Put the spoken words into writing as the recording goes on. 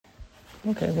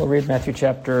Okay, we'll read Matthew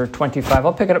chapter 25.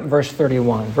 I'll pick it up in verse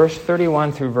 31. Verse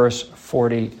 31 through verse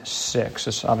 46.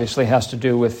 This obviously has to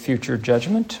do with future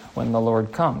judgment when the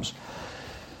Lord comes.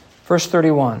 Verse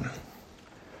 31.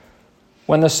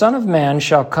 When the Son of Man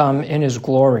shall come in his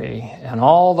glory, and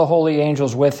all the holy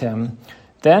angels with him,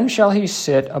 then shall he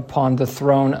sit upon the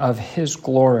throne of his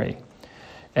glory.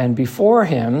 And before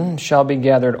him shall be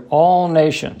gathered all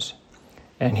nations,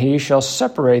 and he shall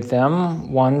separate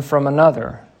them one from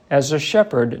another, as a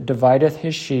shepherd divideth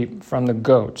his sheep from the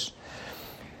goats.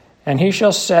 And he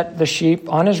shall set the sheep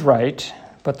on his right,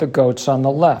 but the goats on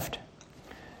the left.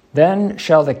 Then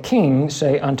shall the king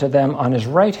say unto them on his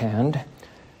right hand,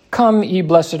 Come, ye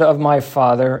blessed of my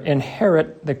Father,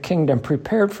 inherit the kingdom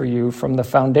prepared for you from the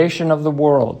foundation of the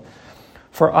world.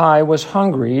 For I was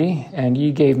hungry, and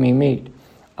ye gave me meat.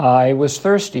 I was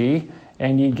thirsty,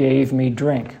 and ye gave me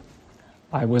drink.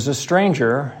 I was a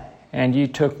stranger, and ye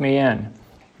took me in.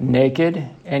 Naked,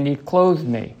 and ye clothed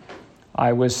me.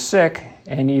 I was sick,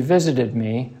 and ye visited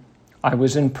me. I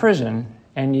was in prison,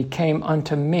 and ye came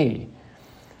unto me.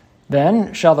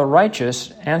 Then shall the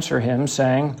righteous answer him,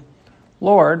 saying,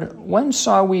 Lord, when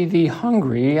saw we thee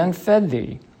hungry, and fed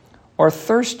thee, or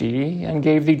thirsty, and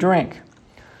gave thee drink?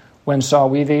 When saw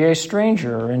we thee a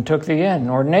stranger, and took thee in,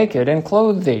 or naked, and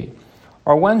clothed thee?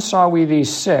 Or when saw we thee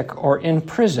sick, or in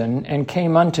prison, and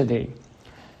came unto thee?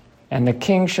 And the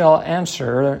king shall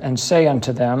answer and say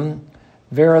unto them,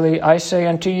 Verily I say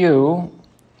unto you,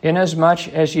 inasmuch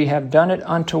as ye have done it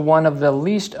unto one of the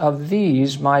least of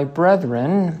these my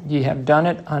brethren, ye have done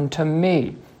it unto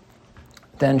me.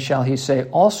 Then shall he say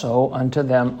also unto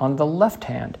them on the left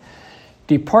hand,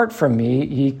 Depart from me,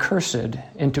 ye cursed,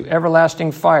 into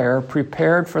everlasting fire,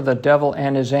 prepared for the devil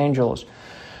and his angels.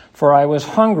 For I was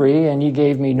hungry, and ye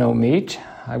gave me no meat.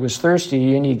 I was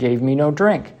thirsty, and ye gave me no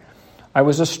drink. I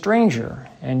was a stranger,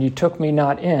 and ye took me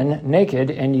not in,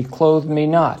 naked, and ye clothed me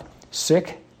not,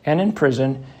 sick and in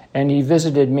prison, and ye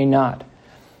visited me not.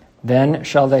 Then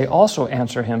shall they also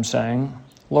answer him, saying,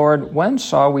 Lord, when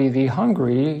saw we thee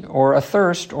hungry, or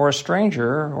athirst, or a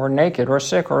stranger, or naked, or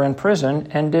sick, or in prison,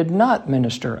 and did not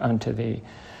minister unto thee?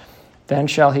 Then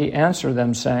shall he answer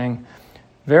them, saying,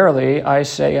 Verily I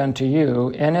say unto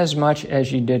you, inasmuch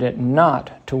as ye did it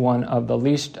not to one of the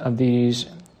least of these,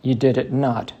 ye did it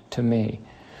not to me.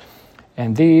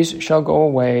 And these shall go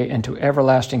away into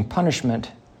everlasting punishment,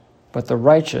 but the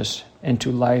righteous into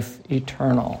life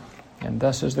eternal. And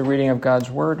thus is the reading of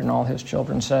God's word, and all his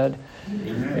children said,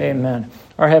 Amen.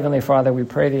 Our Heavenly Father, we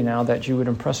pray thee now that you would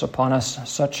impress upon us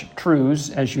such truths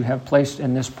as you have placed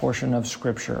in this portion of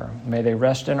Scripture. May they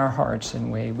rest in our hearts,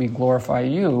 and may we glorify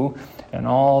you in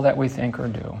all that we think or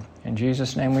do. In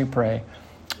Jesus' name we pray.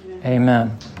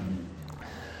 Amen.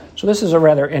 So this is a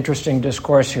rather interesting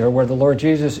discourse here where the Lord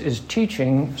Jesus is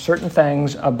teaching certain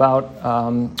things about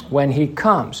when he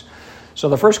comes. So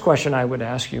the first question I would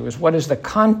ask you is, what is the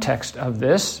context of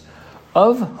this?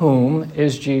 Of whom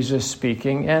is Jesus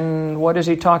speaking, and what is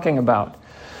he talking about?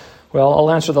 Well, I'll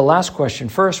answer the last question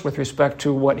first with respect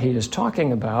to what he is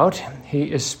talking about.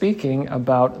 He is speaking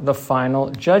about the final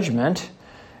judgment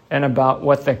and about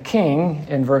what the king,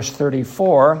 in verse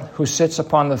 34, who sits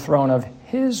upon the throne of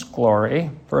his glory,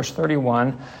 verse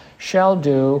 31, shall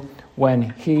do when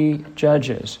he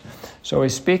judges. So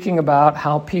he's speaking about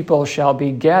how people shall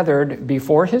be gathered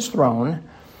before his throne,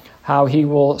 how he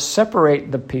will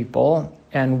separate the people,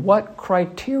 and what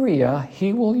criteria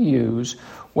he will use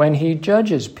when he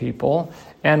judges people,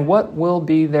 and what will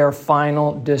be their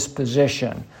final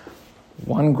disposition.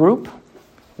 One group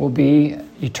will be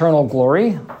eternal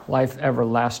glory, life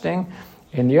everlasting,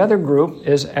 and the other group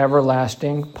is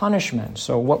everlasting punishment.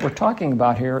 So what we're talking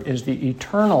about here is the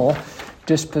eternal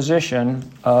disposition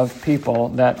of people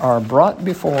that are brought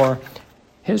before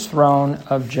his throne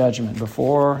of judgment,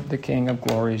 before the King of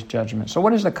Glory's judgment. So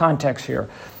what is the context here?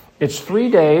 It's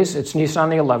 3 days, it's Nisan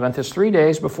the 11th, it's 3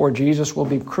 days before Jesus will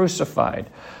be crucified.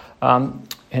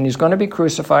 And he's going to be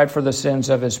crucified for the sins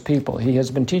of his people. He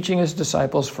has been teaching his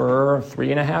disciples for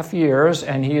 3.5 years,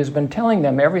 and he has been telling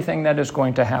them everything that is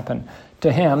going to happen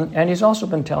to him, and he's also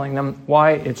been telling them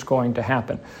why it's going to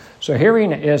happen. So here he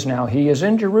is now. He is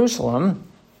in Jerusalem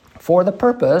for the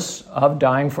purpose of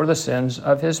dying for the sins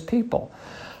of his people.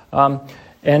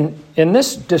 And in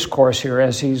this discourse here,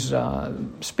 as he's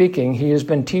speaking, he has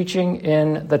been teaching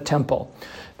in the temple.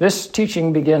 This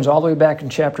teaching begins all the way back in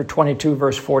chapter 22,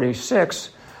 verse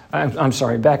 46.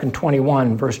 Back in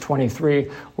 21, verse 23,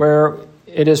 where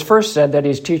it is first said that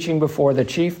he's teaching before the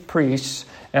chief priests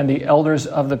and the elders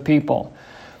of the people.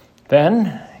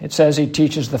 Then it says he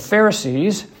teaches the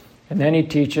Pharisees, and then he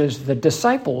teaches the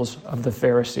disciples of the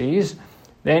Pharisees.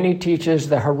 Then he teaches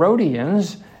the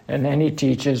Herodians, and then he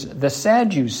teaches the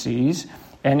Sadducees.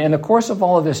 And in the course of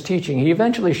all of this teaching, he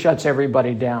eventually shuts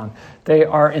everybody down. They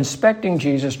are inspecting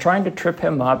Jesus, trying to trip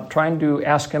him up, trying to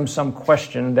ask him some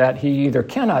question that he either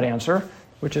cannot answer,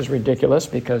 which is ridiculous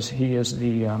because he is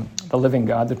the living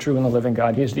God, the true and the living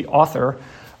God. He is the author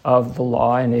of the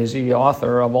law and is the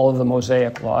author of all of the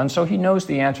Mosaic law. And so he knows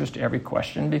the answers to every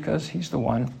question because he's the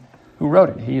one who wrote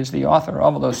it. He is the author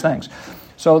of all those things.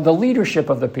 So the leadership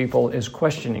of the people is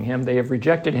questioning him. They have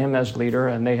rejected him as leader,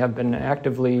 and they have been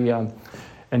actively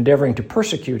endeavoring to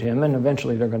persecute him, and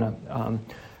eventually they're going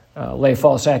to lay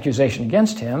false accusation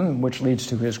against him, which leads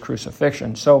to his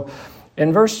crucifixion. So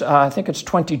in verse, I think it's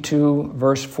 22,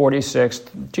 verse 46,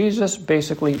 Jesus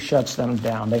basically shuts them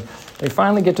down. They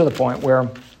finally get to the point where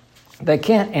they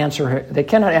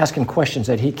cannot ask him questions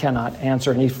that he cannot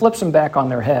answer, and he flips them back on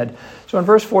their head. So in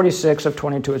verse 46 of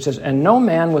 22, it says, "And no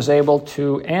man was able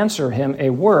to answer him a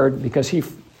word because he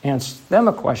asked them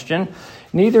a question.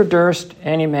 Neither durst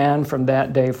any man from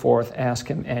that day forth ask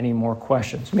him any more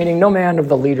questions." Meaning no man of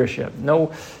the leadership.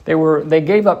 No, they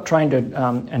gave up trying to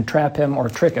entrap him or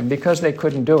trick him because they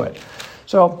couldn't do it.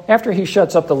 So after he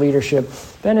shuts up the leadership,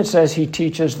 then it says he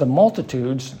teaches the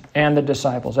multitudes and the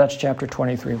disciples. That's chapter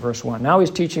 23, verse 1. Now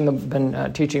he's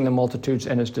been teaching the multitudes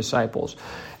and his disciples.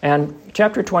 And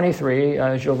chapter 23,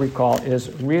 as you'll recall, is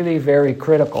really very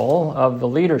critical of the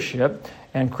leadership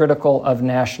and critical of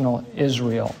national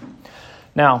Israel.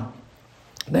 Now,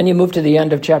 then you move to the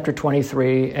end of chapter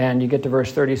 23, and you get to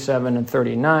verse 37 and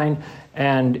 39,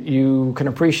 and you can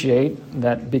appreciate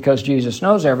that because Jesus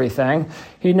knows everything,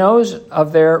 he knows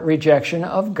of their rejection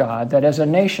of God, that as a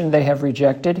nation they have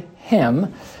rejected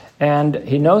him, and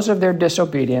he knows of their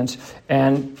disobedience,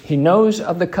 and he knows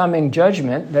of the coming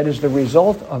judgment that is the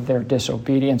result of their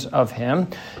disobedience of him.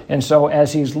 And so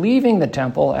as he's leaving the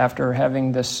temple after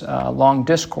having this long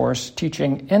discourse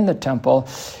teaching in the temple,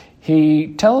 he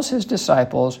tells his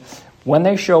disciples, when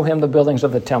they show him the buildings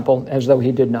of the temple, as though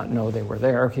he did not know they were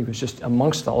there, he was just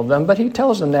amongst all of them, but he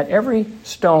tells them that every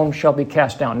stone shall be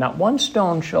cast down. Not one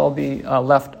stone shall be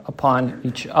left upon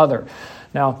each other.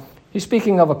 Now, he's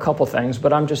speaking of a couple things,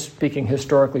 but I'm just speaking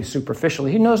historically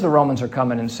superficially. He knows the Romans are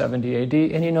coming in 70 AD,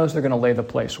 and he knows they're going to lay the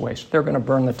place waste. They're going to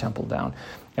burn the temple down,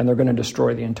 and they're going to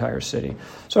destroy the entire city.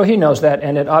 So he knows that,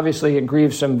 and it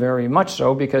grieves him very much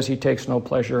so because he takes no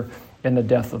pleasure in the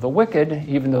death of the wicked.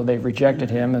 Even though they've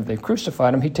rejected him and they've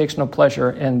crucified him, he takes no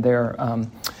pleasure in their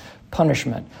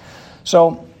punishment.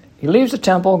 So he leaves the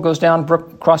temple, goes down,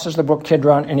 crosses the brook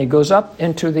Kidron, and he goes up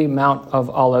into the Mount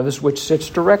of Olives, which sits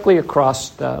directly across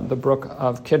the brook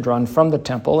of Kidron from the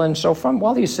temple. And so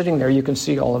while he's sitting there, you can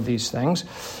see all of these things.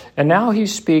 And now he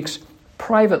speaks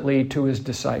privately to his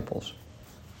disciples.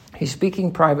 He's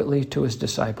speaking privately to his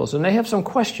disciples, and they have some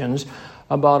questions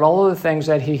about all of the things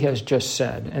that he has just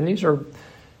said. And these are,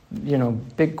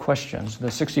 big questions, the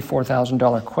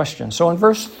 $64,000 questions. So in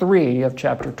verse 3 of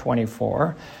chapter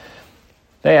 24,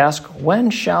 they ask,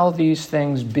 "When shall these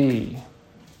things be?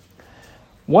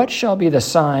 What shall be the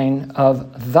sign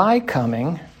of thy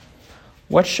coming?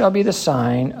 What shall be the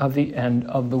sign of the end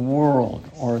of the world,"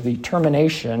 or the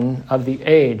termination of the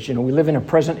age? We live in a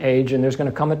present age, and there's going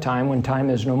to come a time when time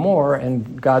is no more,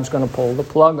 and God's going to pull the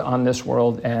plug on this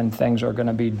world, and things are going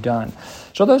to be done.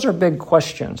 So those are big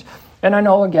questions. And I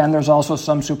know, again, there's also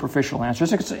some superficial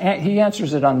answers. He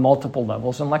answers it on multiple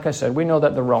levels, and like I said, we know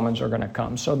that the Romans are going to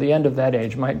come. So the end of that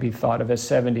age might be thought of as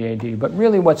 70 AD. But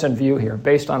really what's in view here,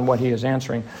 based on what he is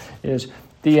answering, is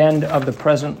the end of the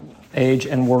present age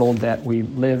and world that we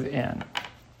live in.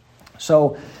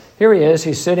 So here he is.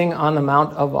 He's sitting on the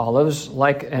Mount of Olives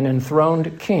like an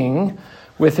enthroned king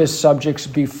with his subjects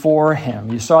before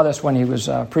him. You saw this when he was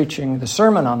preaching the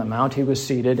Sermon on the Mount. He was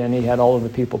seated and he had all of the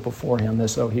people before him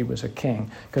as though he was a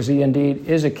king, because he indeed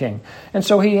is a king. And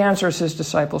so he answers his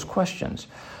disciples' questions.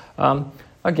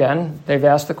 Again, they've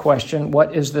asked the question,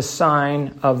 what is the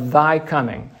sign of thy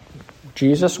coming?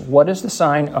 Jesus, what is the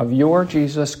sign of your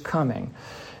Jesus coming?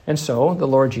 And so the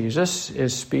Lord Jesus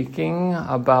is speaking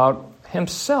about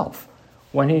himself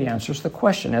when he answers the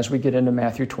question as we get into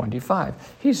Matthew 25.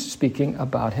 He's speaking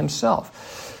about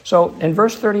himself. So in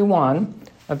verse 31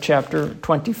 of chapter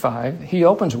 25, he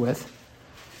opens with,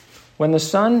 "When the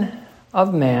Son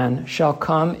of Man shall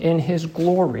come in his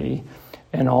glory,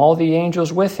 and all the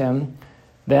angels with him,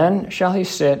 then shall he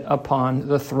sit upon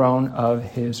the throne of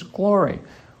his glory."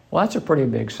 Well, that's a pretty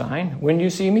big sign. When you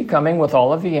see me coming with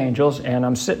all of the angels and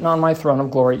I'm sitting on my throne of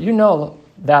glory, you know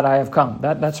that I have come.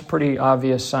 That's a pretty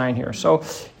obvious sign here. So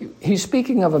he's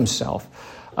speaking of himself.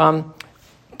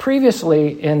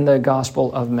 Previously in the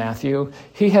Gospel of Matthew,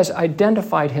 he has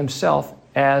identified himself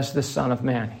as the Son of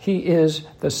Man. He is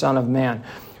the Son of Man.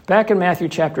 Back in Matthew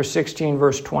chapter 16,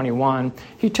 verse 21,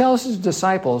 he tells his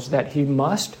disciples that he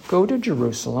must go to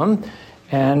Jerusalem,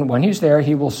 and when he's there,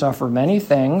 he will suffer many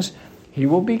things, he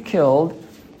will be killed,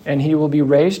 and he will be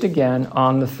raised again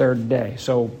on the third day.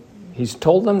 So he's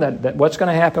told them that what's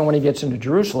going to happen when he gets into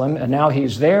Jerusalem, and now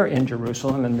he's there in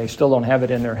Jerusalem, and they still don't have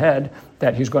it in their head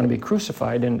that he's going to be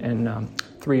crucified in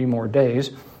 3 more days.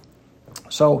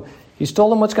 So he's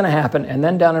told them what's going to happen, and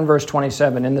then down in verse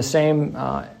 27, in the same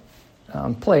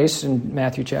place in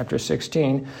Matthew chapter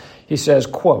 16, he says,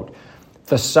 quote,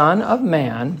 "The Son of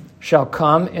Man shall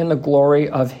come in the glory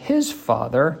of his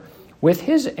Father with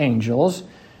his angels,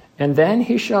 and then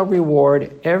he shall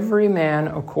reward every man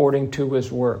according to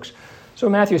his works." So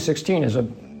Matthew 16 is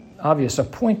a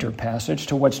pointer passage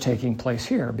to what's taking place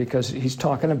here, because he's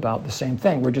talking about the same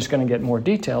thing. We're just going to get more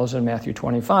details in Matthew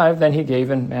 25 than he gave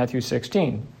in Matthew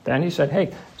 16. Then he said,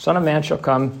 hey, Son of Man shall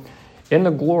come in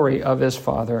the glory of his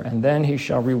Father, and then he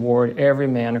shall reward every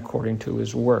man according to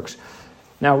his works.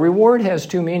 Now, reward has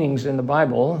 2 meanings in the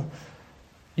Bible.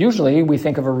 Usually we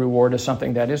think of a reward as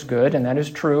something that is good, and that is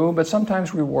true, but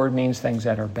sometimes reward means things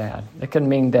that are bad. It can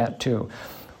mean that too.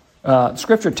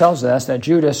 Scripture tells us that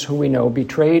Judas, who we know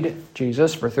betrayed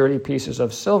Jesus for 30 pieces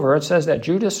of silver, it says that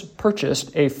Judas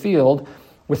purchased a field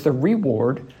with the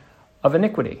reward of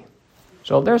iniquity.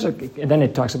 So and then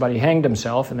it talks about he hanged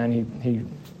himself, and then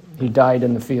he died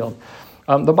in the field.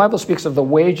 The Bible speaks of the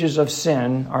wages of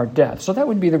sin are death. So that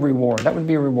would be the reward. That would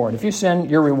be a reward. If you sin,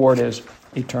 your reward is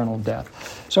eternal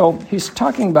death. So he's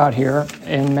talking about here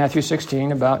in Matthew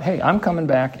 16 about, hey, I'm coming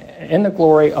back in the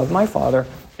glory of my Father,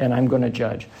 and I'm going to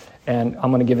judge. And I'm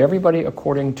going to give everybody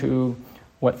according to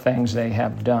what things they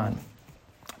have done.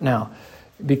 Now,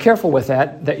 be careful with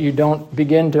that you don't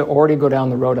begin to already go down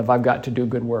the road of I've got to do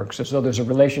good works, as though there's a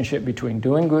relationship between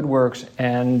doing good works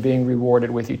and being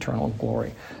rewarded with eternal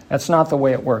glory. That's not the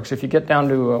way it works. If you get down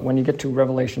to, when you get to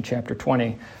Revelation chapter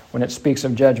 20, when it speaks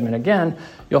of judgment again,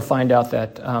 you'll find out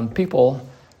that people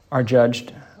are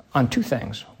judged on 2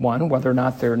 things. One, whether or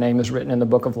not their name is written in the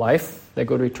book of life, they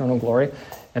go to eternal glory.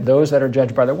 And those that are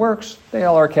judged by their works, they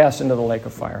all are cast into the lake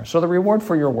of fire. So the reward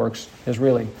for your works is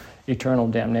really eternal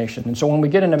damnation. And so when we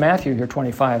get into Matthew here,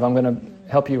 25, I'm going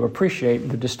to help you appreciate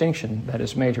the distinction that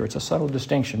is made here. It's a subtle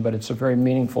distinction, but it's a very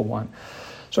meaningful one.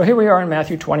 So here we are in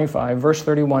Matthew 25, verse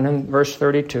 31 and verse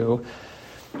 32.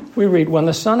 We read, "When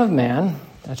the Son of Man,"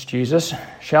 that's Jesus,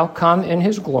 "shall come in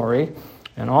his glory,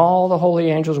 and all the holy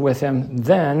angels with him,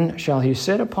 then shall he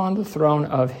sit upon the throne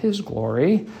of his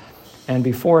glory, and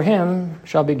before him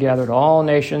shall be gathered all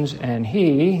nations, and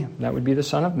he," that would be the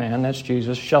Son of Man, that's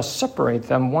Jesus, "shall separate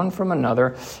them one from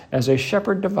another, as a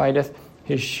shepherd divideth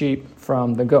his sheep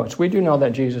from the goats." We do know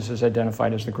that Jesus is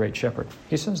identified as the great shepherd.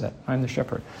 He says that, "I'm the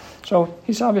shepherd." So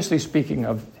he's obviously speaking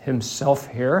of himself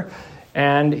here,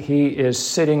 and he is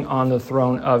sitting on the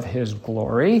throne of his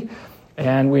glory.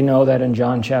 And we know that in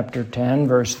John chapter 10,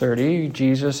 verse 30,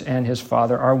 Jesus and his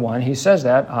Father are one. He says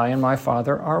that, "I and my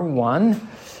Father are one."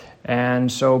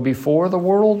 And so before the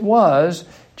world was,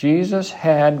 Jesus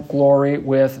had glory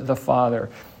with the Father.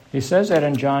 He says that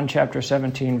in John chapter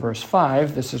 17, verse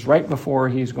 5. This is right before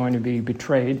he's going to be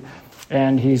betrayed.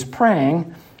 And he's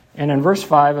praying. And in verse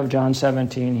 5 of John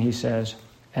 17, he says,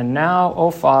 "And now, O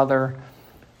Father,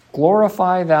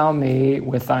 glorify thou me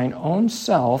with thine own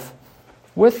self,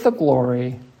 with the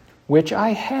glory which I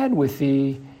had with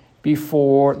thee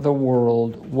before the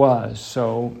world was."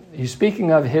 So he's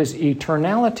speaking of his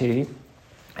eternality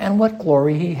and what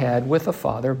glory he had with the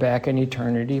Father back in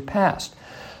eternity past.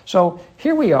 So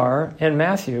here we are in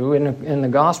Matthew, in the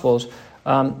Gospels.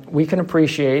 We can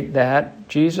appreciate that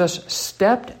Jesus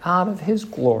stepped out of his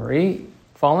glory,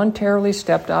 voluntarily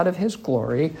stepped out of his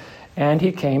glory, and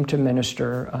he came to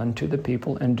minister unto the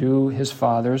people and do his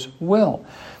Father's will.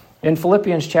 In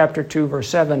Philippians chapter 2, verse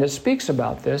 7, it speaks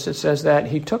about this. It says that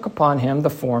he took upon him the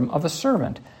form of a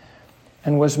servant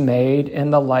and was made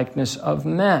in the likeness of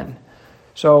men.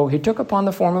 So he took upon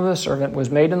the form of a servant,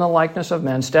 was made in the likeness of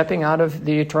men, stepping out of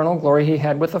the eternal glory he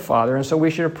had with the Father. And so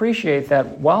we should appreciate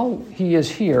that while he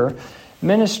is here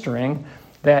ministering,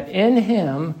 that in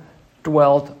him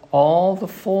dwelt all the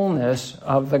fullness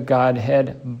of the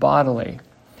Godhead bodily.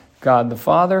 God the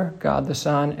Father, God the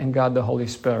Son, and God the Holy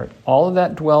Spirit. All of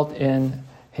that dwelt in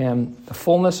him. The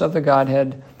fullness of the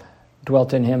Godhead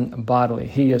dwelt in him bodily.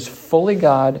 He is fully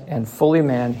God and fully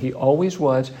man. He always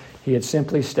was. He had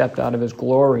simply stepped out of his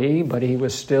glory, but he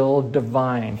was still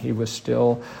divine. He was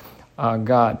still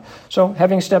God. So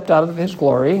having stepped out of his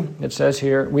glory, it says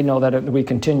here, we know that we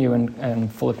continue in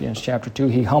Philippians chapter 2,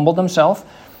 he humbled himself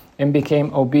and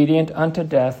became obedient unto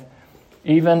death,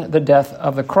 even the death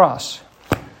of the cross.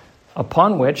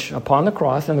 upon the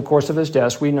cross, in the course of his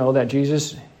death, we know that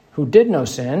Jesus, who did no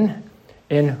sin,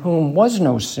 in whom was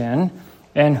no sin,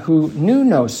 and who knew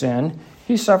no sin,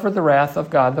 he suffered the wrath of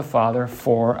God the Father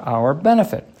for our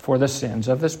benefit, for the sins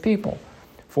of his people,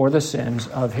 for the sins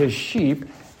of his sheep,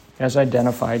 as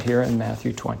identified here in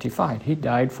Matthew 25. He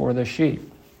died for the sheep.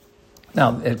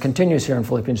 Now, it continues here in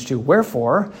Philippians 2.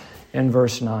 Wherefore, in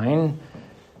verse 9,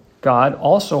 God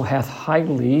also hath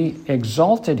highly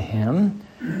exalted him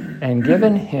and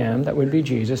given him, that would be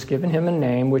Jesus, given him a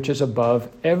name which is above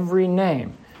every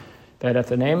name, that at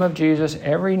the name of Jesus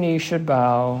every knee should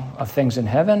bow, of things in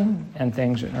heaven and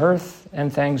things in earth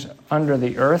and things under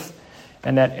the earth,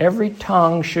 and that every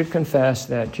tongue should confess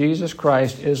that Jesus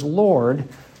Christ is Lord,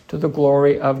 to the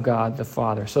glory of God the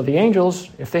Father. So the angels,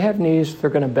 if they have knees, they're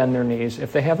going to bend their knees.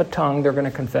 If they have a tongue, they're going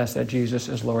to confess that Jesus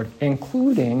is Lord,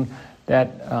 including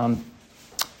that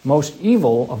most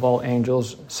evil of all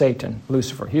angels, Satan,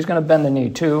 Lucifer. He's going to bend the knee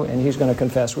too, and he's going to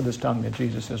confess with his tongue that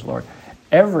Jesus is Lord.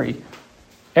 Every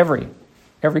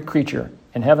creature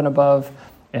in heaven above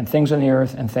and things in the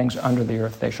earth and things under the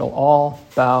earth, they shall all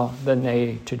bow the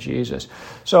knee to Jesus.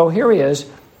 So here he is.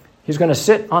 He's going to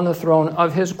sit on the throne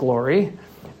of his glory.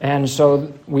 And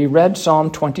so we read Psalm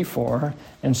 24,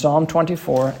 and Psalm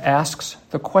 24 asks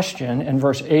the question in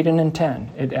verse 8 and in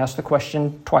 10. It asks the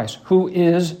question twice. Who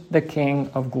is the King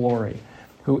of glory?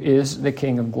 Who is the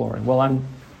King of glory? Well,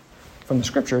 from the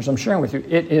scriptures, I'm sharing with you,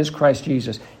 it is Christ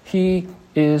Jesus. He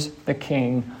is the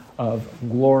King of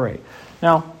glory.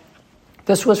 Now,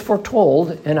 this was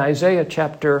foretold in Isaiah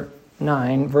chapter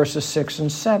 9, verses 6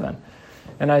 and 7.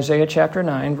 In Isaiah chapter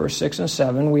 9, verse 6 and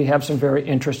 7, we have some very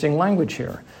interesting language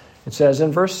here. It says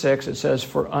in verse 6, it says,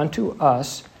 For unto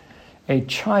us a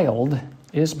child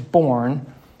is born,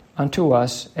 unto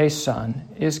us a son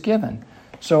is given.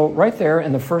 So right there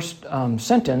in the first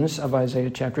sentence of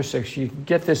Isaiah chapter 6, you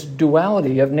get this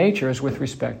duality of natures with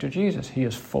respect to Jesus. He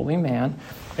is fully man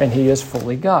and he is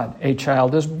fully God. A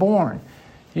child is born.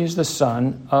 He is the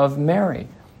son of Mary.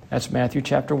 That's Matthew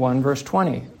chapter 1, verse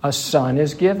 20. A son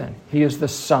is given. He is the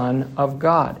Son of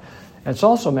God. It's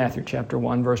also Matthew chapter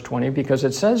 1, verse 20, because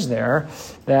it says there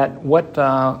that what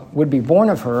would be born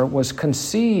of her was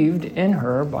conceived in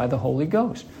her by the Holy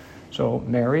Ghost. So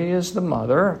Mary is the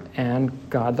mother, and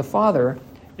God the Father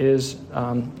is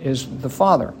the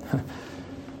Father.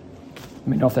 Let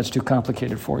me know if that's too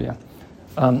complicated for you.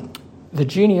 The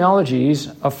genealogies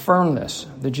affirm this.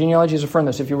 If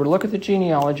you were to look at the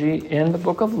genealogy in the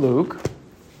book of Luke,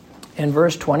 in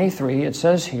verse 23, it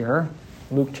says here,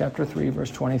 Luke chapter 3, verse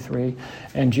 23,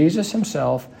 and Jesus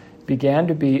himself began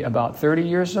to be about 30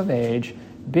 years of age,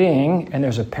 being, and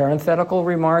there's a parenthetical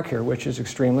remark here, which is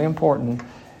extremely important,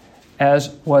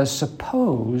 as was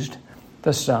supposed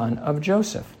the son of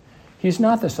Joseph. He's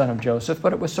not the son of Joseph,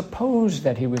 but it was supposed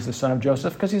that he was the son of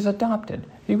Joseph because he's adopted.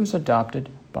 He was adopted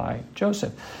by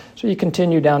Joseph. So you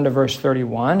continue down to verse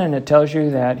 31, and it tells you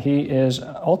that he is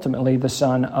ultimately the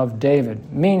son of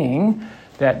David, meaning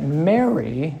that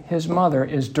Mary, his mother,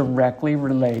 is directly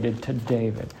related to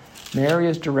David. Mary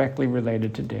is directly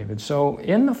related to David. So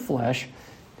in the flesh,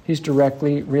 he's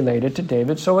directly related to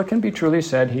David, so it can be truly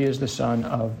said he is the son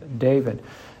of David.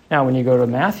 Now, when you go to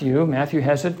Matthew, Matthew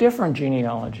has a different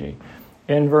genealogy.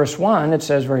 In verse 1, it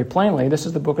says very plainly, this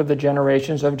is the book of the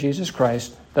generations of Jesus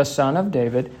Christ, the son of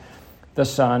David, the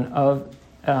son of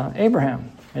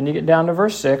Abraham. And you get down to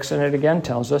verse 6, and it again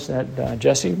tells us that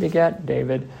Jesse begat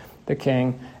David, the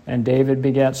king, and David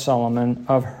begat Solomon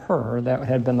of her, that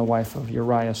had been the wife of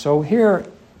Uriah. So here,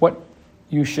 what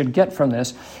you should get from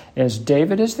this is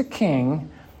David is the king,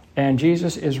 and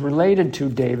Jesus is related to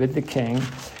David the king.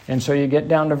 And so you get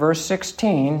down to verse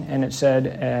 16, and it said,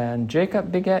 And Jacob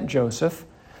begat Joseph,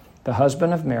 the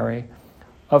husband of Mary,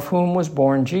 of whom was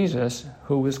born Jesus,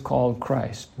 who was called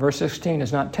Christ. Verse 16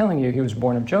 is not telling you he was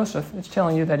born of Joseph. It's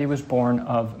telling you that he was born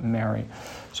of Mary.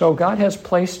 So God has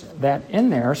placed that in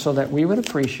there so that we would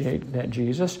appreciate that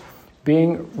Jesus,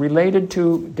 being related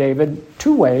to David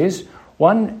two ways,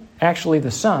 one actually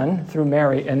the son through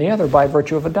Mary, and the other by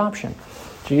virtue of adoption.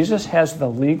 Jesus has the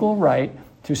legal right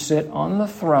to sit on the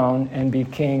throne and be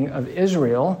king of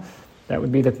Israel. That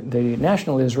would be the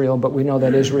national Israel, but we know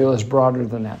that Israel is broader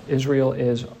than that. Israel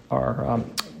is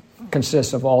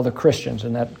consists of all the Christians,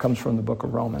 and that comes from the book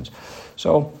of Romans.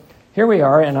 So here we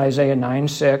are in Isaiah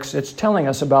 9:6. It's telling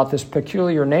us about this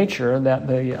peculiar nature that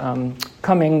the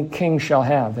coming king shall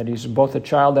have, that he's both a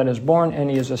child that is born and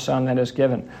he is a son that is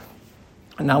given.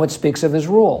 And now it speaks of his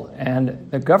rule,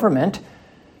 and the government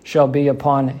shall be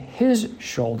upon his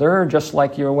shoulder, just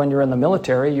like when you're in the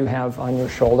military, you have on your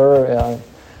shoulder,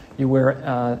 you wear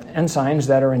ensigns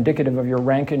that are indicative of your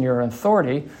rank and your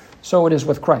authority. So it is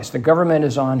with Christ. The government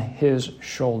is on his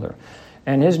shoulder.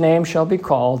 And his name shall be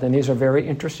called, and these are very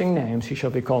interesting names, he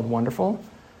shall be called Wonderful,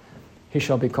 he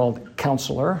shall be called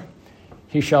Counselor,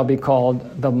 he shall be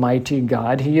called the Mighty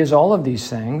God. He is all of these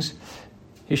things.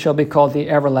 He shall be called the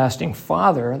Everlasting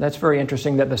Father. That's very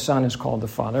interesting that the Son is called the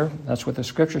Father. That's what the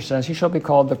Scripture says. He shall be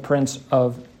called the Prince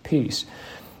of Peace.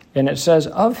 And it says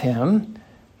of him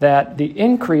that the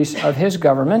increase of his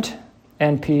government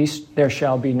and peace, there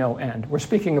shall be no end. We're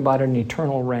speaking about an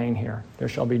eternal reign here. There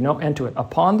shall be no end to it.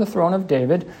 Upon the throne of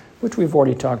David, which we've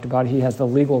already talked about, he has the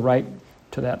legal right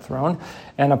to that throne,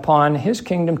 and upon his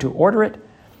kingdom to order it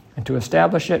and to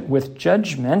establish it with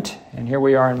judgment, and here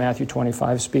we are in Matthew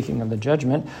 25, speaking of the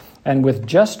judgment, and with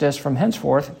justice from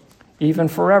henceforth, even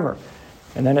forever.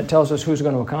 And then it tells us who's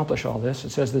going to accomplish all this. It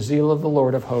says the zeal of the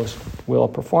Lord of hosts will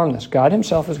perform this. God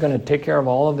himself is going to take care of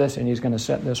all of this, and he's going to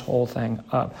set this whole thing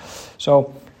up.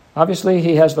 So obviously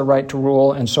he has the right to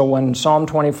rule, and so when Psalm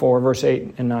 24, verse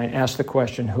 8 and 9 asks the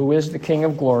question, who is the King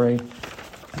of glory?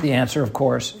 The answer, of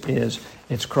course, is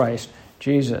it's Christ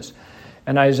Jesus.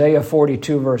 In Isaiah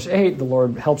 42, verse 8, the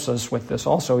Lord helps us with this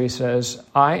also. He says,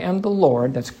 I am the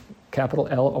Lord, that's capital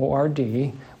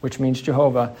L-O-R-D, which means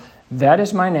Jehovah. That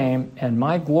is my name, and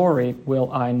my glory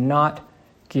will I not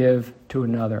give to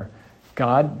another.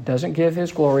 God doesn't give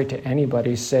his glory to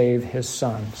anybody save his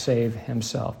Son, save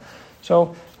himself.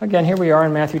 So, again, here we are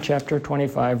in Matthew chapter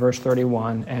 25, verse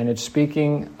 31, and it's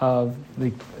speaking of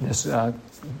this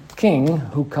King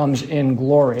who comes in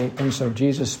glory. And so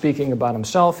Jesus speaking about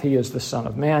himself, he is the Son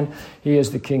of Man, he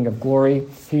is the King of glory,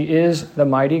 he is the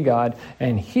mighty God,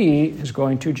 and he is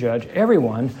going to judge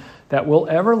everyone that will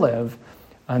ever live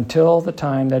until the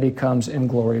time that he comes in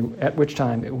glory, at which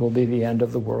time it will be the end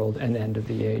of the world and end of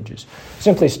the ages.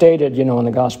 Simply stated, in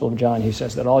the Gospel of John, he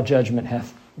says that all judgment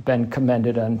hath been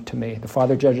commended unto me. The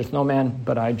Father judgeth no man,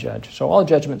 but I judge. So all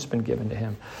judgment's been given to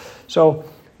him. So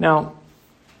now,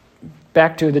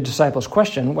 back to the disciples'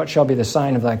 question, what shall be the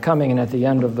sign of thy coming and at the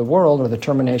end of the world, or the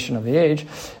termination of the age?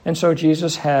 And so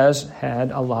Jesus has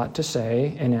had a lot to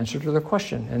say in answer to the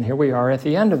question. And here we are at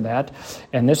the end of that.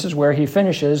 And this is where he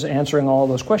finishes answering all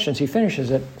those questions. He finishes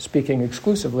it speaking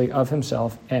exclusively of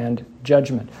himself and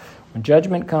judgment. When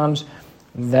judgment comes,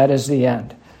 that is the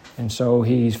end. And so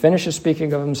he finishes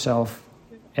speaking of himself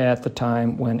at the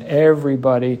time when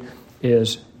everybody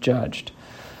is judged.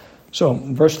 So,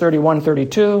 verse 31,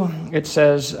 32, it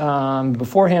says,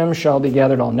 before him shall be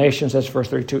gathered all nations, that's verse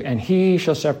 32, and he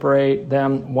shall separate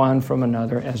them one from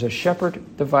another, as a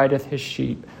shepherd divideth his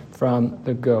sheep from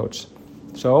the goats.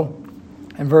 So,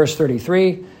 in verse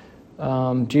 33,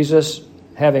 Jesus,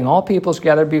 having all peoples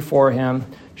gathered before him,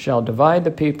 shall divide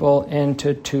the people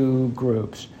into two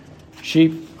groups,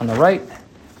 sheep on the right,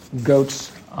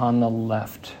 goats on the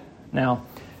left. Now,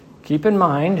 keep in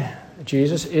mind,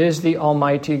 Jesus is the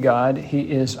Almighty God. He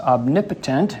is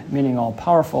omnipotent, meaning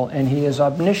all-powerful, and he is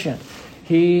omniscient.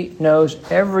 He knows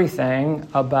everything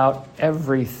about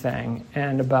everything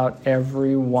and about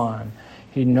everyone.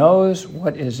 He knows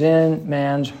what is in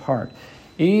man's heart.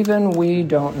 Even we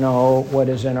don't know what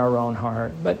is in our own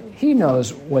heart, but he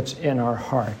knows what's in our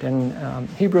heart. In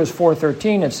Hebrews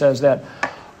 4:13, it says that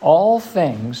all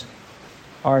things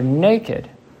are naked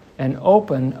and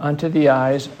open unto the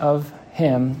eyes of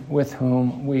him with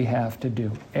whom we have to do.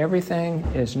 Everything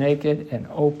is naked and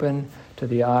open to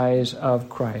the eyes of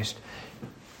Christ.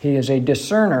 He is a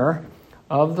discerner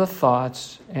of the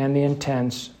thoughts and the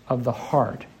intents of the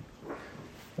heart.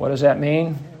 What does that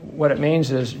mean? What it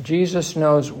means is Jesus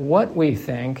knows what we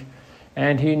think,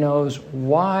 and he knows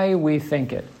why we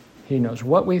think it. He knows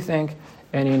what we think,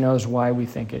 and he knows why we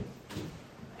think it.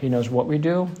 He knows what we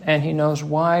do, and he knows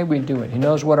why we do it. He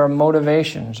knows what our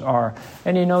motivations are,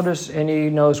 and he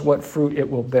knows what fruit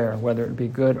it will bear, whether it be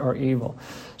good or evil.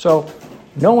 So,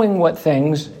 knowing what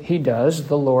things he does,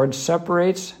 the Lord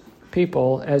separates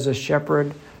people as a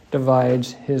shepherd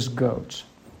divides his goats.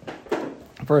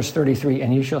 Verse 33,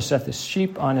 and he shall set the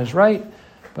sheep on his right,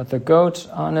 but the goats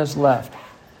on his left.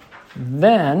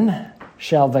 Then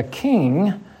shall the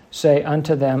king say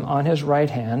unto them on his right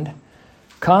hand,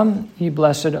 Come, ye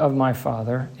blessed of my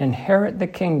Father, inherit the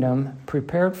kingdom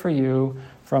prepared for you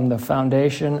from the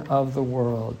foundation of the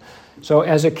world. So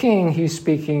as a king, he's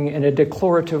speaking in a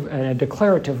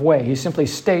declarative way. He simply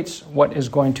states what is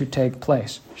going to take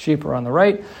place. Sheep are on the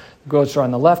right, goats are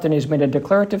on the left, and he's made a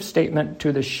declarative statement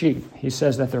to the sheep. He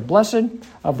says that they're blessed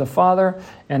of the Father,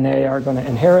 and they are going to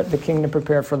inherit the kingdom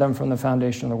prepared for them from the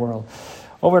foundation of the world.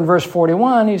 Over in verse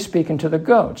 41, he's speaking to the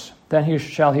goats. Then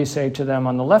shall he say to them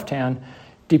on the left hand,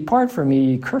 Depart from me,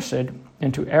 ye cursed,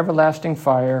 into everlasting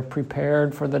fire,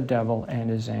 prepared for the devil and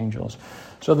his angels.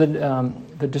 So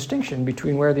the distinction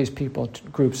between where these people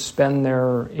groups spend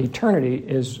their eternity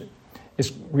is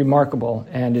remarkable,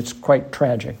 and it's quite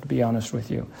tragic, to be honest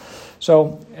with you.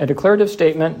 So a declarative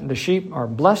statement, the sheep are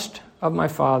blessed of my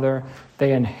Father.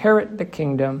 They inherit the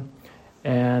kingdom.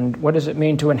 And what does it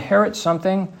mean to inherit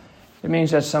something? It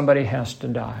means that somebody has to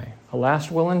die. A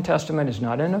last will and testament is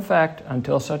not in effect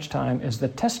until such time as the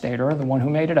testator, the one who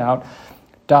made it out,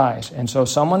 dies. And so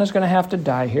someone is going to have to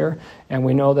die here, and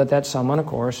we know that that someone, of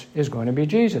course, is going to be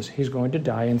Jesus. He's going to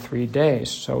die in 3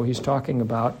 days. So he's talking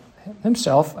about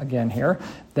himself again here,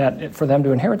 that for them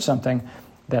to inherit something,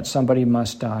 that somebody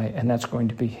must die, and that's going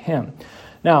to be him.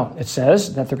 Now, it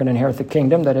says that they're going to inherit the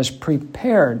kingdom that is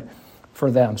prepared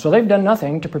for them. So they've done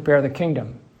nothing to prepare the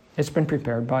kingdom. It's been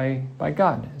prepared by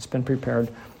God. It's been prepared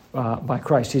by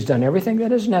Christ. He's done everything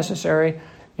that is necessary,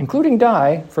 including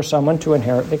die, for someone to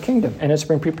inherit the kingdom. And it's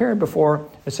been prepared before,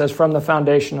 it says, from the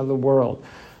foundation of the world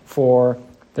for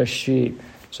the sheep.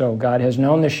 So God has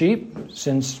known the sheep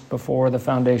since before the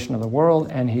foundation of the world,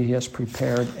 and he has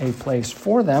prepared a place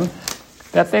for them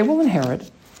that they will inherit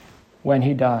when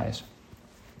he dies.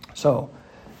 So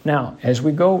now, as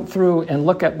we go through and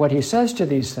look at what he says to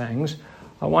these things,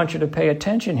 I want you to pay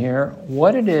attention here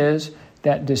what it is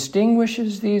that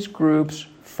distinguishes these groups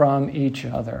from each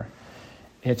other.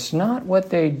 It's not what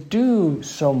they do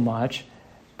so much,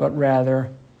 but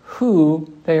rather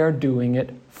who they are doing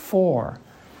it for.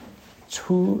 It's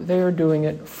who they are doing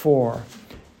it for.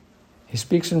 He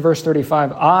speaks in verse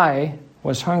 35, I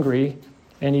was hungry,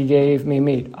 and ye gave me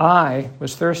meat. I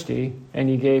was thirsty, and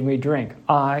ye gave me drink.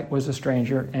 I was a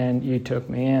stranger, and ye took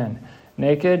me in.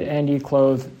 Naked, and ye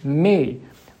clothed me.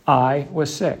 I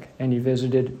was sick, and ye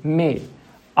visited me.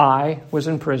 I was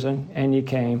in prison, and ye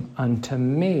came unto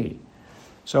me.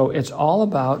 So it's all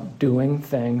about doing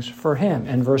things for him.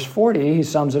 In verse 40, he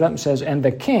sums it up and says, and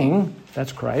the king,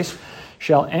 that's Christ,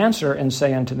 shall answer and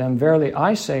say unto them, verily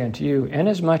I say unto you,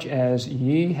 inasmuch as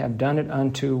ye have done it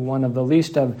unto one of the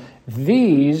least of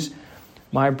these,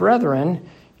 my brethren,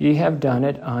 ye have done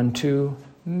it unto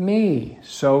me.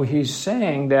 So he's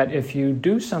saying that if you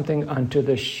do something unto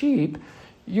the sheep,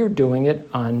 you're doing it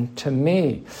unto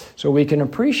me. So we can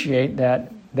appreciate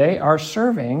that they are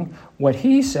serving what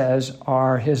he says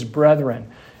are his brethren.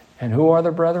 And who are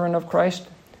the brethren of Christ?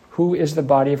 Who is the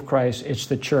body of Christ? It's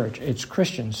the church. It's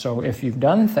Christians. So if you've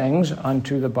done things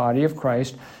unto the body of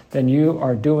Christ, then you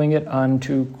are doing it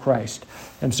unto Christ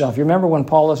himself. You remember when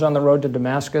Paul is on the road to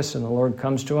Damascus and the Lord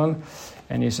comes to him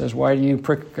and he says, why do you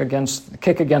kick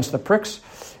against the pricks?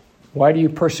 Why do you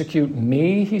persecute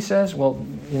me, he says? Well,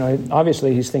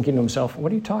 obviously he's thinking to himself,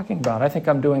 what are you talking about? I think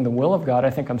I'm doing the will of God. I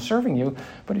think I'm serving you.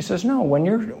 But he says, no, when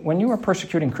you are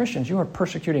persecuting Christians, you are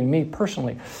persecuting me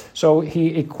personally. So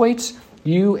he equates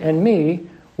you and me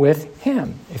with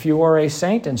him. If you are a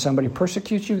saint and somebody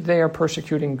persecutes you, they are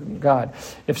persecuting God.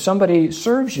 If somebody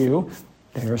serves you,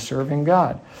 they are serving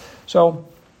God. So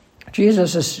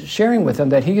Jesus is sharing with them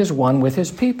that he is one with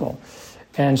his people.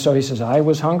 And so he says, I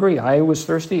was hungry, I was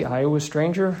thirsty, I was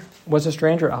a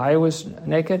stranger, I was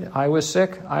naked, I was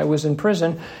sick, I was in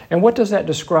prison. And what does that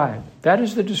describe? That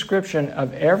is the description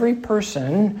of every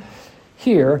person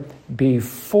here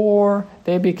before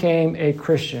they became a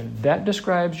Christian. That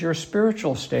describes your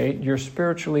spiritual state, your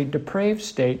spiritually depraved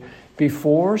state,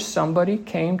 before somebody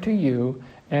came to you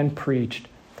and preached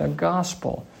the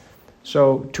gospel.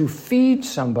 So to feed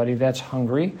somebody that's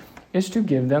hungry is to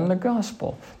give them the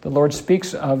gospel. The Lord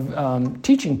speaks of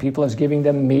teaching people as giving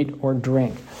them meat or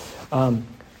drink.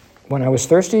 When I was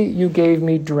thirsty, you gave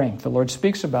me drink. The Lord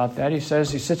speaks about that. He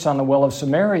says, he sits on the well of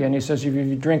Samaria, and he says, if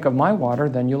you drink of my water,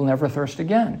 then you'll never thirst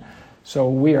again. So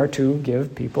we are to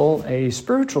give people a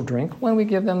spiritual drink when we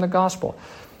give them the gospel.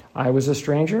 I was a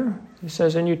stranger, he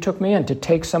says, and you took me in. To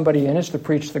take somebody in is to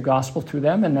preach the gospel to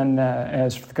them, and then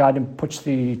as God puts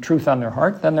the truth on their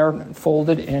heart, then they're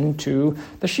folded into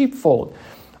the sheepfold.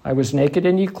 I was naked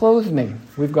and ye clothed me.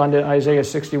 We've gone to Isaiah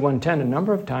 61:10 a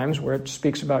number of times where it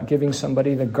speaks about giving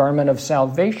somebody the garment of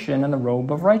salvation and the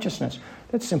robe of righteousness.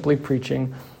 That's simply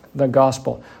preaching the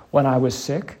gospel. When I was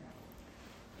sick,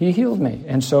 he healed me.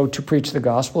 And so to preach the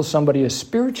gospel, somebody is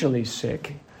spiritually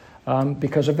sick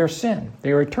because of their sin.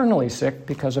 They are eternally sick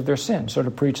because of their sin. So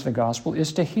to preach the gospel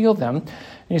is to heal them. And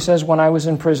he says, when I was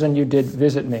in prison, you did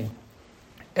visit me.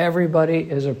 Everybody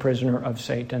is a prisoner of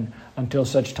Satan until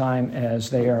such time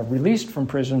as they are released from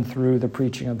prison through the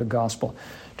preaching of the gospel.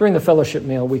 During the fellowship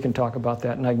meal, we can talk about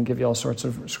that, and I can give you all sorts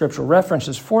of scriptural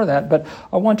references for that, but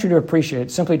I want you to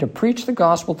appreciate, simply to preach the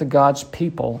gospel to God's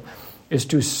people is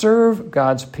to serve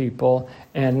God's people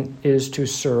and is to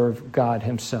serve God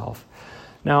himself.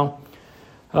 Now,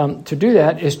 to do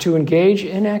that is to engage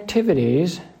in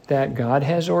activities that God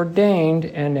has ordained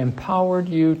and empowered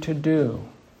you to do.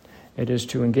 It is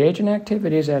to engage in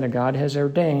activities that God has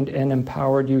ordained and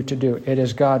empowered you to do. It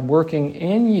is God working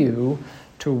in you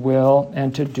to will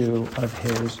and to do of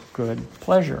His good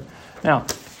pleasure. Now,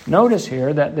 notice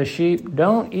here that the sheep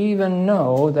don't even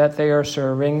know that they are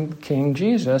serving King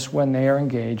Jesus when they are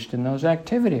engaged in those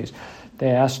activities.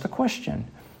 They ask the question,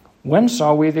 when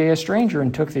saw we thee a stranger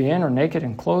and took thee in, or naked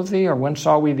and clothed thee? Or when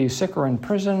saw we thee sick or in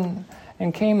prison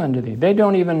and came unto thee? They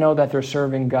don't even know that they're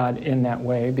serving God in that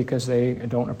way because they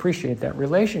don't appreciate that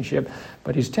relationship.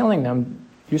 But He's telling them,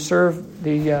 you serve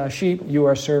the sheep, you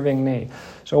are serving me.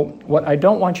 So what I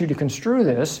don't want you to construe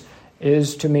this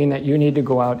is to mean that you need to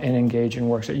go out and engage in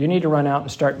works. So you need to run out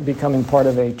and start becoming part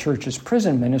of a church's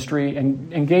prison ministry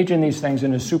and engage in these things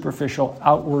in a superficial,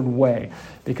 outward way,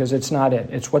 because it's not it.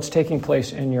 It's what's taking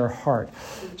place in your heart.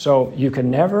 So you can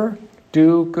never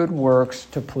do good works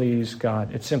to please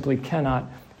God. It simply cannot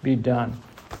be done.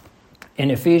 In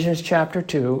Ephesians chapter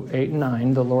 2, 8 and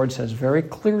 9, the Lord says very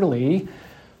clearly,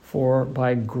 for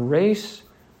by grace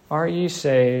are ye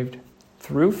saved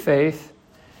through faith,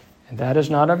 and that is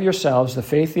not of yourselves. The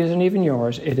faith isn't even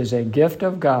yours. It is a gift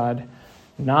of God,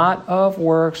 not of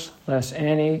works, lest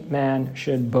any man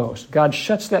should boast. God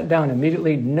shuts that down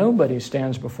immediately. Nobody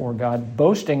stands before God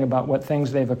boasting about what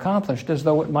things they've accomplished as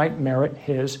though it might merit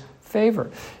His favor.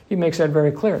 He makes that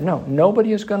very clear. No,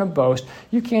 nobody is going to boast.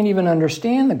 You can't even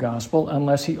understand the gospel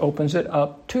unless He opens it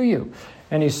up to you.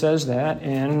 And he says that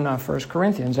in 1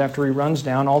 Corinthians after he runs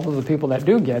down all of the people that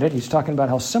do get it. He's talking about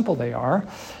how simple they are.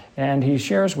 And he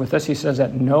shares with us, he says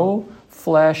that no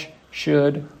flesh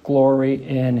should glory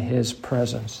in His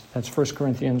presence. That's 1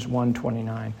 Corinthians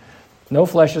 1:29. No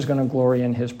flesh is going to glory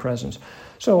in His presence.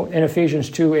 So in Ephesians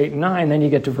 2, 8, and 9, then you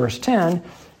get to verse 10,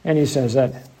 and he says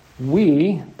that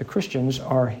we, the Christians,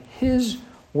 are His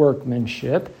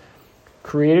workmanship,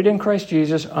 created in Christ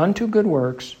Jesus unto good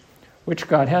works, which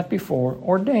God hath before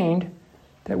ordained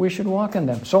that we should walk in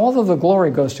them. So all of the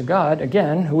glory goes to God.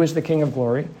 Again, who is the King of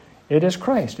glory? It is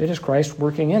Christ. It is Christ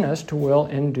working in us to will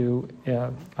and do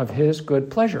of His good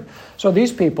pleasure. So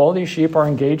these people, these sheep, are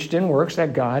engaged in works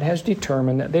that God has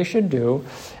determined that they should do,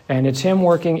 and it's Him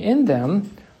working in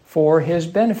them for His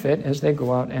benefit as they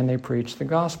go out and they preach the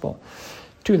gospel.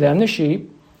 To them, the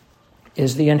sheep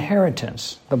is the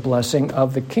inheritance, the blessing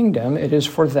of the kingdom. It is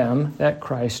for them that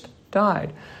Christ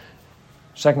died.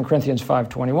 2 Corinthians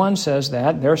 5:21 says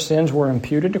that their sins were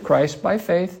imputed to Christ by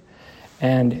faith,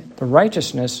 and the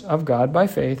righteousness of God by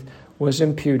faith was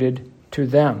imputed to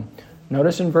them.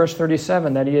 Notice in verse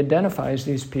 37 that he identifies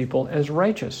these people as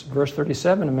righteous. Verse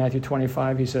 37 in Matthew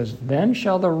 25, he says, then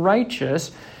shall the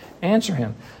righteous answer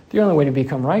him. The only way to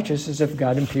become righteous is if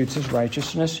God imputes His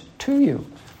righteousness to you.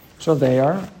 So they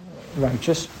are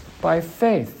righteous by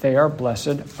faith. They are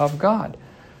blessed of God.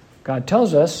 God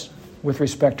tells us, with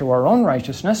respect to our own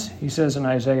righteousness, He says in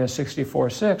Isaiah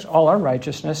 64:6, all our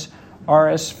righteousness are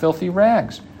as filthy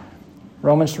rags.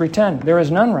 Romans 3:10, there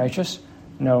is none righteous,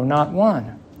 no, not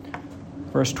one.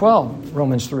 Verse 12,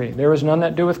 Romans 3, there is none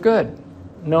that doeth good,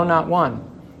 no, not one.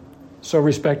 So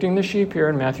respecting the sheep here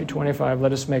in Matthew 25,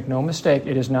 let us make no mistake,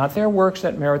 it is not their works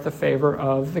that merit the favor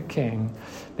of the King.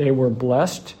 They were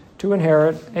blessed to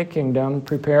inherit a kingdom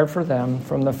prepared for them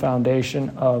from the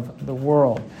foundation of the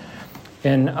world.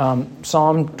 In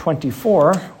Psalm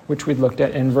 24, which we looked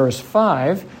at in verse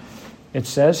 5, it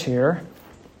says here,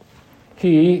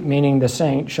 he, meaning the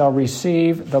saint, shall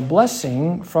receive the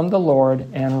blessing from the Lord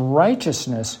and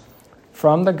righteousness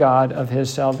from the God of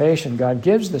his salvation. God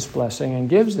gives this blessing and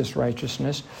gives this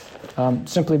righteousness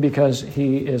simply because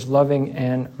He is loving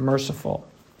and merciful.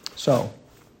 So,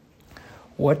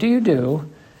 what do you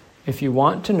do if you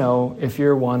want to know if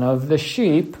you're one of the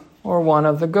sheep or one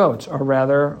of the goats? Or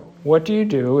rather, what do you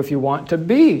do if you want to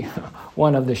be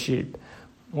one of the sheep?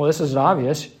 Well, this is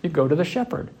obvious. You go to the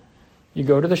shepherd. You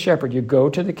go to the shepherd. You go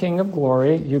to the King of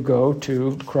glory. You go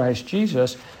to Christ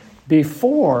Jesus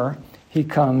before He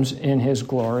comes in His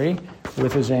glory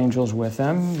with His angels with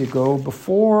Him. You go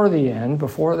before the end,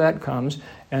 before that comes,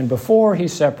 and before He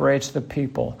separates the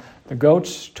people, the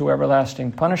goats to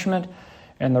everlasting punishment,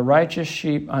 and the righteous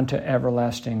sheep unto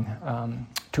everlasting,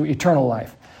 to eternal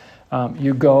life.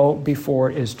 You go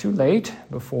before it is too late,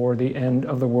 before the end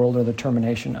of the world or the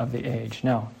termination of the age.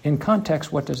 Now, in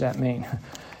context, what does that mean?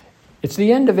 It's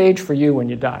the end of age for you when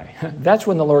you die. That's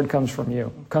when the Lord comes for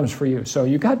you. So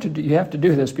you have to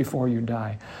do this before you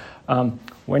die.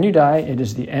 When you die, it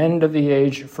is the end of the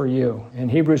age for you. In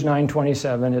Hebrews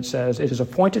 9:27, it says, it is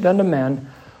appointed unto men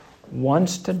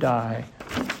once to die,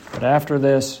 but after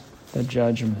this, the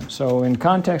judgment. So in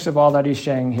context of all that he's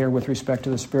saying here with respect to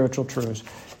the spiritual truths,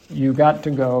 you have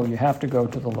to go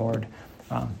to the Lord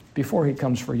before he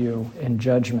comes for you in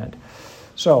judgment.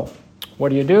 So, what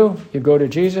do? You go to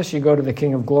Jesus, you go to the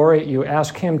King of Glory, you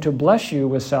ask him to bless you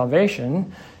with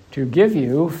salvation, to give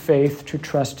you faith to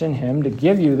trust in him, to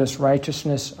give you this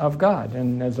righteousness of God.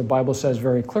 And as the Bible says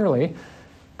very clearly,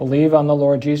 believe on the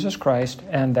Lord Jesus Christ,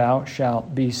 and thou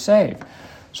shalt be saved.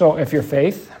 So if your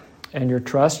faith and your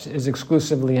trust is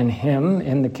exclusively in him,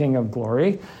 in the King of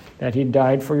Glory, that he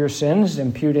died for your sins,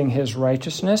 imputing his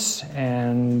righteousness,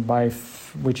 and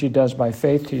which he does by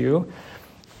faith to you,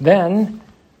 then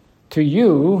to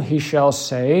you he shall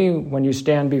say, when you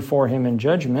stand before him in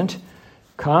judgment,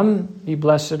 come, ye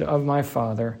blessed of my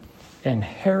Father,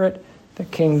 inherit the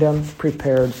kingdom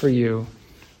prepared for you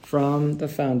from the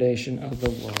foundation of the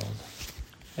world.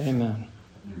 Amen.